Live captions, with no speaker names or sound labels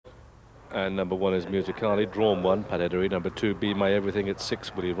And number 1 is Musicale, drawn 1, Pat Eddery. Number 2, Be My Everything at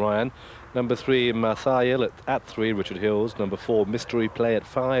 6, Willie Ryan. Number 3, Musicale at 3, Richard Hills. Number 4, Mystery Play at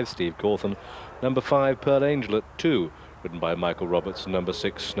 5, Steve Cawthon. Number 5, Pearl Angel at 2, written by Michael Roberts. And number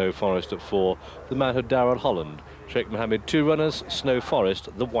 6, Snow Forest at 4, the man who Darrell Holland. Sheikh Mohammed, 2 runners, Snow Forest,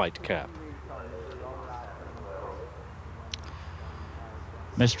 the white cap.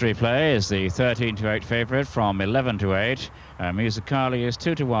 Mystery Play is the 13-to-8 favourite from 11-to-8. Musicale is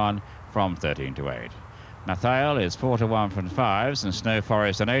 2-to-1 from 13-to-8. Musicale is 4-to-1 from 5s, and Snow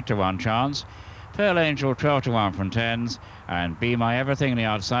Forest an 8-to-1 chance. Pearl Angel 12-to-1 from 10s, and Be My Everything the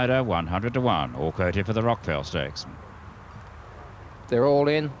outsider 100-to-1, all quoted for the Rockfel Stakes. They're all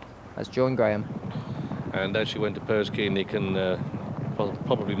in. That's John Graham. And as she went to Pose Keen, he can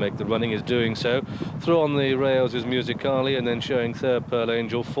probably make the running, is doing so. Through on the rails is Musicale, and then showing third Pearl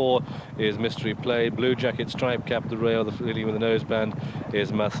Angel. 4 is Mystery Play. Blue Jacket Stripe Cap the rail, the leading with the noseband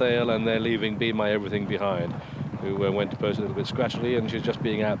is Musicale, and they're leaving Be My Everything behind, who went to Pose a little bit scratchily, and she's just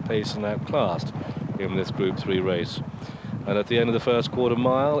being outpaced and outclassed in this Group 3 race. And at the end of the first quarter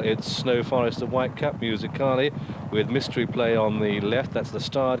mile, it's Snow Forest, the white cap, Musicale, with Mystery Play on the left, that's the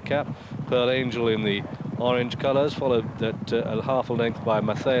starred cap. Pearl Angel in the orange colours, followed at a half a length by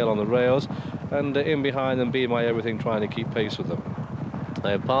Musicale on the rails, and in behind them Be My Everything trying to keep pace with them.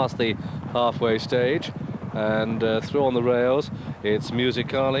 They've passed the halfway stage, and through on the rails it's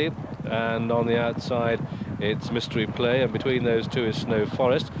Musicale, and on the outside it's Mystery Play, and between those two is Snow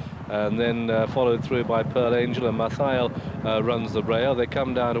Forest, and then followed through by Pearl Angel, and Musicale runs the rail. They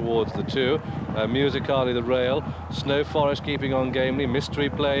come down towards the 2. Musicale the rail, Snow Forest keeping on gamely, Mystery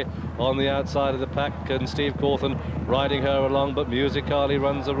Play on the outside of the pack, and Steve Cawthon riding her along, but Musicale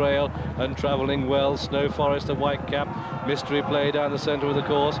runs the rail and travelling well. Snow Forest, the white cap, Mystery Play down the centre of the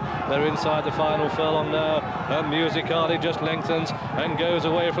course. They're inside the final furlong now, and Musicale just lengthens and goes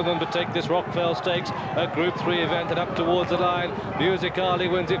away from them to take this Rockfel Stakes, a Group 3 event, and up towards the line.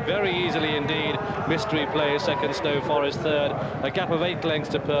 Musicale wins it very easily indeed. Mystery Play second, Snow Forest third. A gap of 8 lengths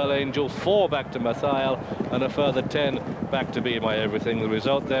to Pearl Angel, 4 back to Musicale, and a further 10 back to Be My Everything. The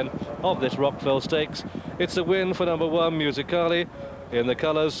result then of this Rockfel Stakes, it's a win for number 1, Musicale, in the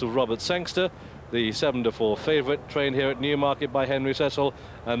colours of Robert Sangster, the 7-to-4 favourite, trained here at Newmarket by Henry Cecil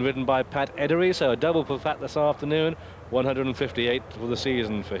and ridden by Pat Eddery. So a double for Pat this afternoon, 158 for the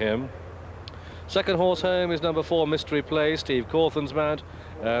season for him. Second horse home is number 4, Mystery Play, Steve Cawthon's mount,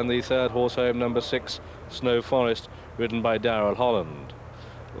 and the third horse home, number 6, Snow Forest, ridden by Darrell Holland.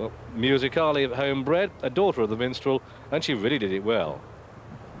 Well, Musicale, homebred, a daughter of the minstrel, and she really did it well.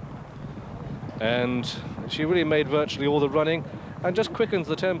 And she really made virtually all the running and just quickens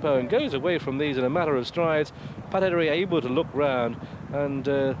the tempo and goes away from these in a matter of strides. Pat Eddery able to look round, and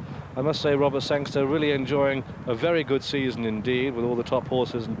I must say Robert Sangster really enjoying a very good season indeed, with all the top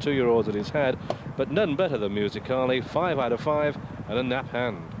horses and 2-year-olds that he's had, but none better than Musicale. 5 out of 5 and a nap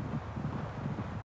hand.